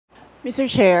Mr.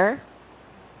 Chair,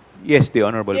 Yes, the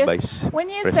Honorable yes, Vice when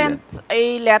you President. sent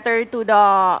a letter to the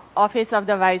Office of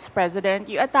the Vice President,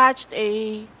 you attached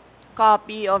a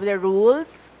copy of the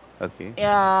rules Okay.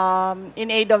 in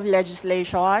aid of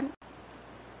legislation.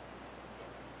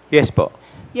 Yes po.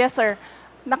 Yes, sir.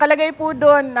 Nakalagay po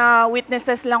doon na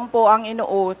witnesses lang po ang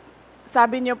ino-oath.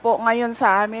 Sabi niyo po, ngayon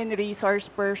sa amin, resource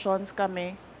persons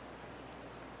kami.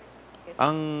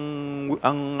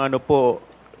 Ang ano po,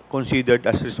 considered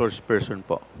as resource person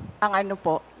po. Ang ano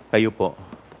po. Kayo po.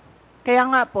 Kaya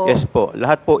nga po. Yes po.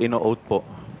 Lahat po ino-oath po.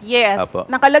 Yes. Apo.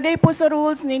 Nakalagay po sa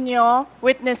rules ninyo,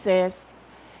 witnesses.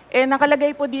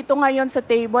 Nakalagay po dito ngayon sa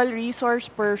table, resource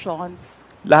persons.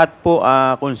 Lahat po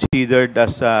considered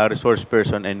as resource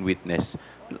person and witness.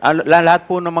 Lahat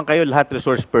po naman kayo, lahat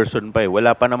resource person pa eh.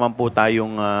 Wala pa naman po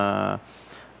tayong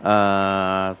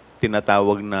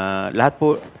tinatawag na, lahat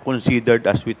po considered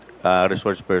as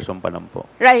resource person pa lang po.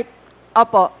 Right.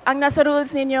 Opo. Ang nasa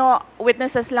rules ninyo,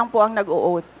 witnesses lang po ang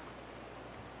nag-o-oath.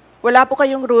 Wala po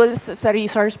kayong rules sa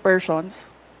resource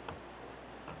persons.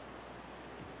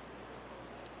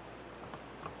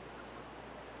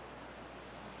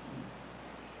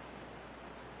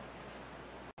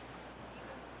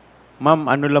 Ma'am,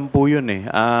 ano lang po yun eh.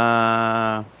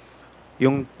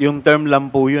 Yung term lang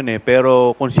po yun eh.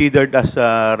 Pero considered as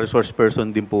a resource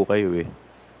person din po kayo eh.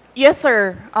 Yes,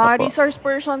 sir. Opo. Resource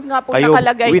persons nga po Kayo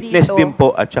nakalagay witness dito. din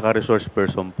po at saka resource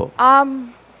person po.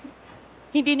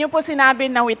 Hindi niyo po sinabi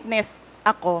na witness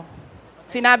ako.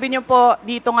 Sinabi niyo po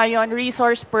dito ngayon,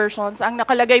 resource persons. Ang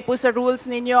nakalagay po sa rules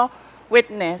ninyo,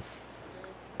 witness.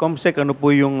 Comsec, ano po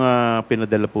yung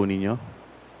pinadala po ninyo?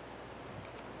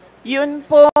 Yun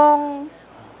pong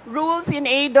rules in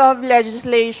aid of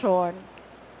legislation.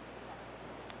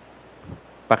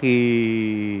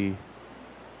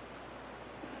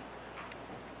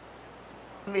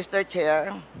 Mr.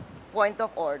 Chair, point of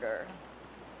order.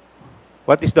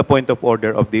 What is the point of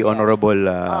order of the Honorable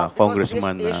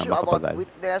Congressman Because this issue about Macapagal?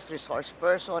 witness, resource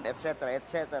person, etc.,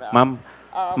 etc. Ma'am,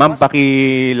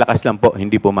 pakilakas lang po,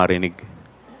 hindi po marinig.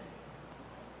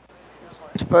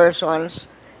 Persons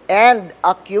and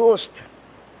accused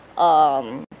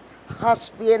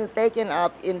has been taken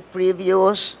up in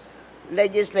previous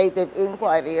legislative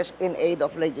inquiries in aid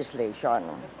of legislation.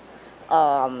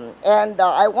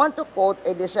 I want to quote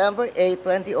a December 8,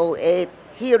 2008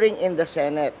 hearing in the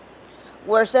Senate,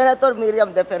 where Senator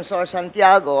Miriam Defensor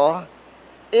Santiago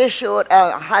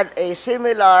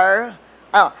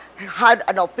had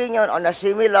an opinion on a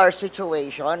similar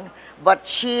situation, but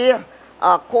she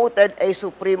quoted a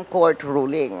Supreme Court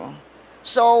ruling.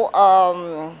 So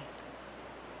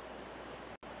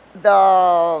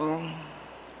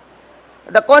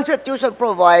the Constitution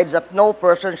provides that no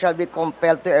person shall be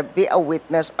compelled to be a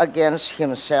witness against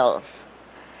himself.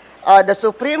 The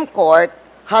Supreme Court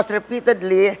has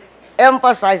repeatedly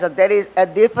emphasized that there is a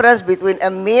difference between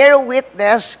a mere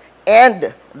witness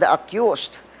and the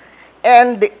accused.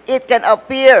 And it can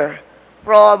appear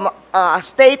from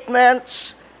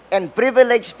statements and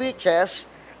privileged speeches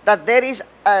that there is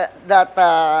that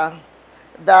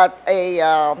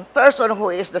a person who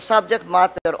is the subject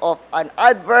matter of an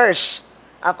adverse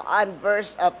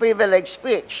privileged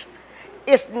speech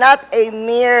is not a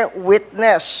mere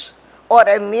witness or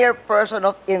a mere person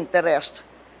of interest,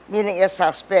 meaning a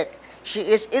suspect. She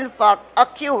is in fact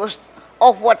accused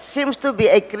of what seems to be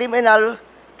a criminal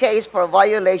case for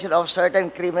violation of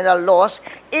certain criminal laws,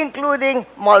 including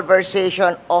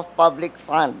malversation of public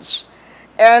funds.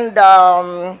 And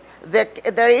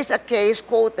there is a case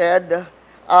quoted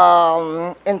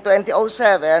in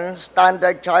 2007,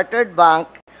 Standard Chartered Bank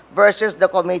versus the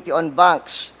Committee on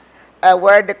Banks,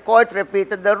 where the court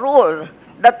repeated the rule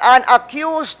that an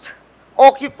accused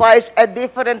occupies a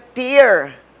different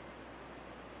tier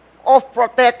of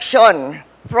protection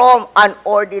from an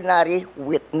ordinary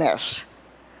witness.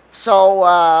 So,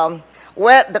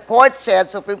 where the court said,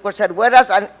 Supreme Court said, whereas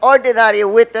an ordinary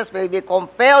witness may be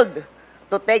compelled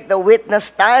to take the witness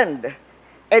stand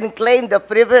and claim the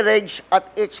privilege at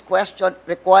each question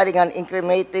requiring an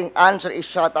incriminating answer is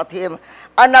shot at him,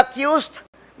 an accused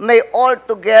may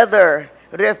altogether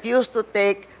refuse to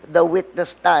take the witness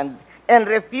stand and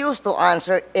refuse to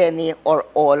answer any or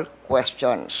all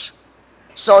questions.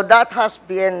 So that has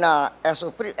been a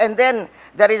supreme. And then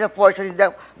there is a portion,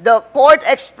 the court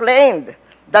explained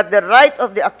that the right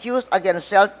of the accused against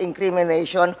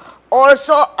self-incrimination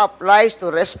also applies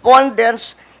to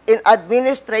respondents in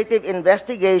administrative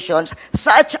investigations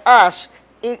such as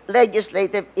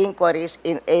legislative inquiries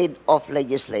in aid of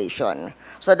legislation.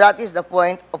 So that is the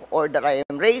point of order I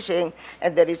am raising,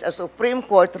 and there is a Supreme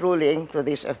Court ruling to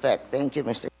this effect. Thank you,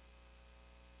 Mr.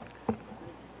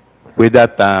 With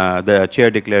that, the chair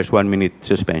declares 1-minute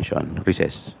suspension.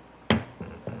 Recess.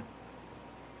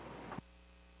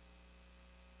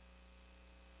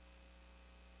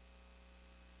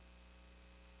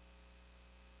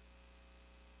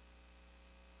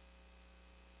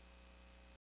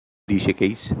 DC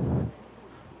case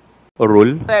or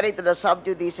rule. Referring to the sub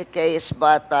judice case,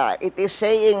 but it is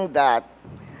saying that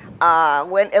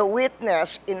when a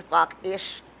witness, in fact,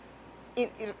 is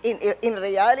in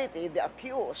reality the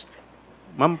accused.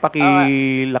 Ma'am,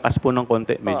 pakilakas po ng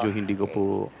konti. Medyo hindi ko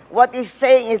po... What he's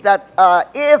saying is that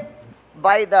if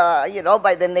by the,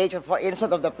 by the nature, for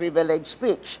instance, of the privileged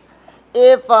speech,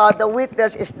 if the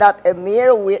witness is not a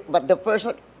mere but the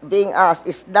person being asked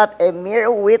is not a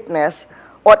mere witness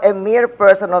or a mere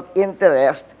person of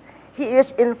interest, he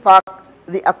is in fact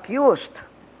the accused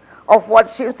of what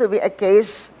seems to be a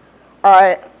case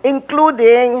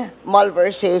including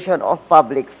malversation of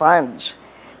public funds.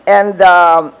 And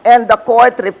the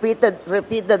court repeated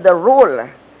the rule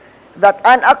that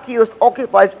an accused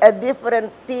occupies a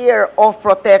different tier of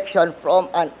protection from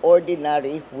an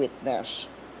ordinary witness.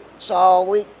 So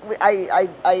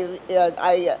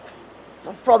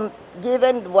from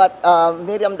given what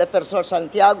Miriam Defensor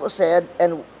Santiago said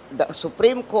and the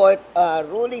Supreme Court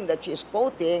ruling that she's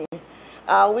quoting,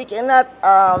 we cannot,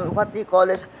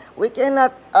 we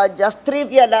cannot just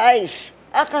trivialize.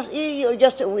 Kasi you're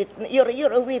just a witness,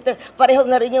 you're a witness. Pareho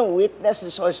na rin yung witness,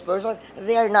 resource person.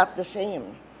 They are not the same.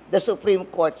 The Supreme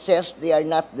Court says they are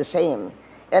not the same.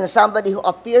 And somebody who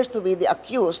appears to be the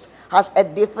accused has a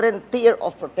different tier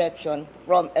of protection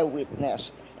from a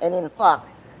witness. And in fact,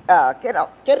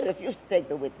 can refuse to take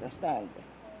the witness stand.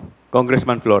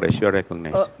 Congressman Flores, you're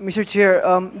recognized. Mr. Chair,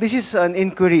 this is an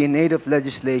inquiry in aid of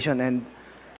legislation, and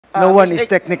no one is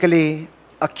technically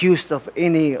accused of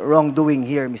any wrongdoing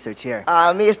here, Mr. Chair.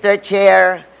 Mr.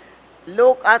 Chair,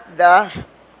 look at the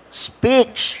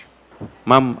speech.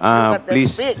 Ma'am,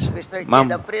 please,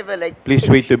 ma'am, please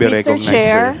wait to be Mr. recognized.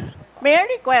 Chair, may I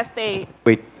request a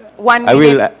Wait. 1 I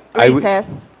will, minute I will-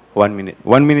 recess? 1 minute.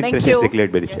 1 minute Thank recess you.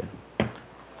 declared by the Yes. chair.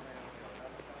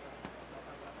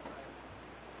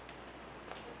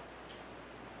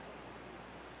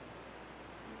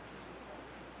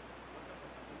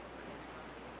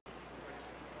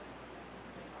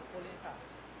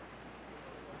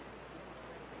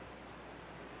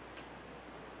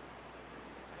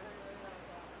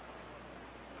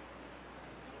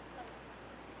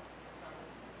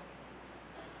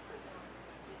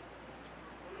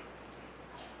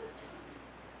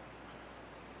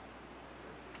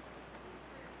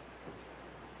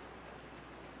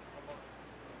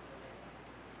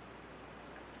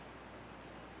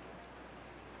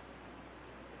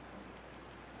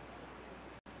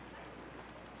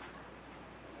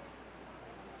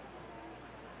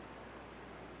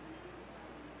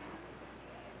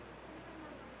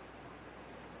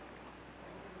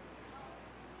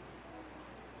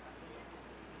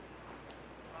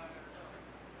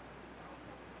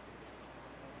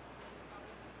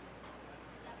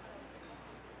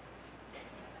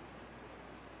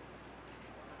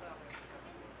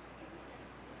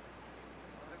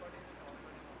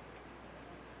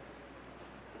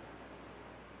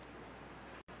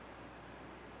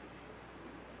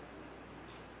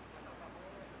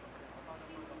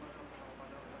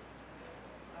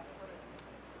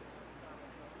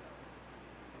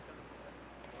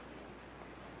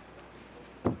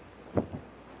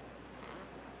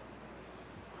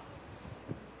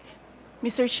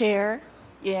 Mr. Chair,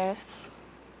 yes.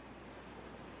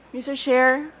 Mr.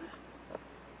 Chair,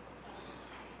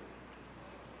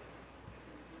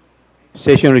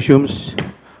 Session resumes.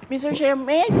 Mr. Chair,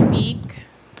 may I speak?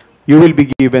 You will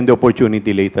be given the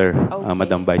opportunity later, Okay.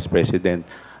 Madam Vice President.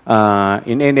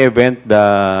 In any event,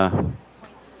 the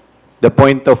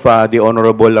point of the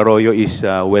Honorable Arroyo is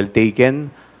well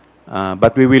taken,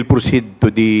 but we will proceed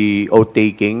to the oath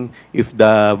taking. If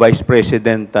the Vice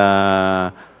President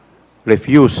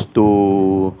refuse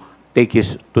to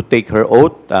take her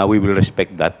oath, we will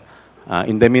respect that.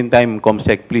 In the meantime,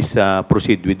 Comsec, please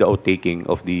proceed with the oath taking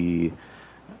of the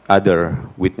other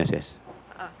witnesses.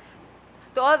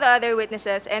 To all the other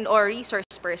witnesses and or resource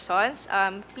persons,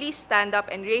 please stand up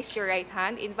and raise your right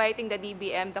hand, inviting the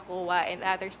DBM, the COA, and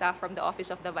other staff from the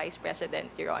Office of the Vice President,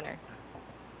 Your Honor.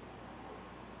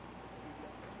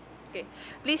 Okay.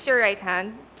 Please your right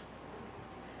hand.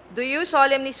 Do you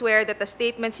solemnly swear that the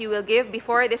statements you will give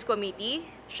before this committee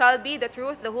shall be the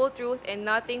truth, the whole truth, and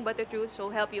nothing but the truth, so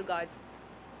help you God?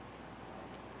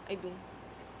 I do.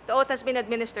 The oath has been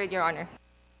administered, Your Honor.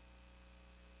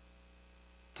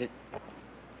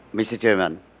 Mr.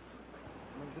 Chairman,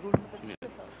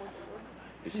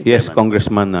 Yes, Chairman.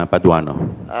 Congressman Paduano.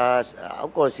 Of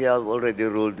course, you have already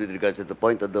ruled with regards to the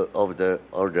point of the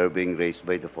order being raised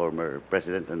by the former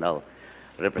president and now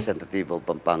representative of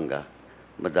Pampanga,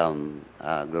 Madam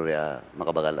Gloria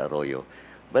Macabagal Arroyo.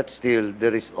 But still,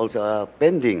 there is also a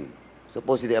pending,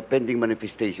 supposedly a pending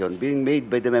manifestation being made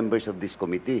by the members of this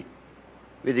committee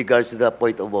with regards to the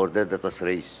point of order that was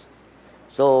raised.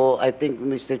 So I think,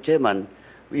 Mr. Chairman,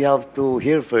 we have to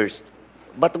hear first,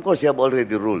 but of course you have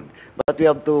already ruled, but we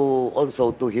have to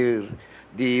also to hear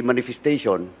the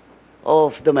manifestation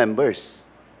of the members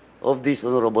of this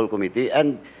honorable committee.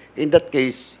 And in that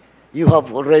case, you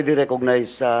have already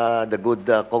recognized the good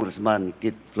Congressman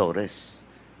Kit Flores.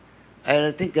 And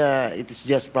I think it is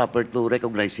just proper to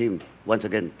recognize him once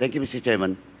again. Thank you, Mr.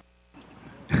 Chairman.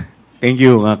 Thank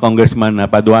you, Congressman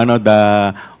Paduano.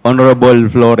 The Honorable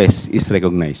Flores is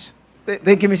recognized.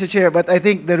 Thank you, Mr. Chair. But I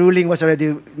think the ruling was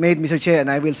already made, Mr. Chair,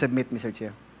 and I will submit, Mr.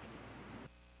 Chair.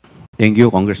 Thank you,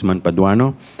 Congressman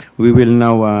Paduano. We will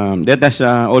now, let us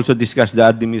also discuss the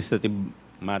administrative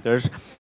matters.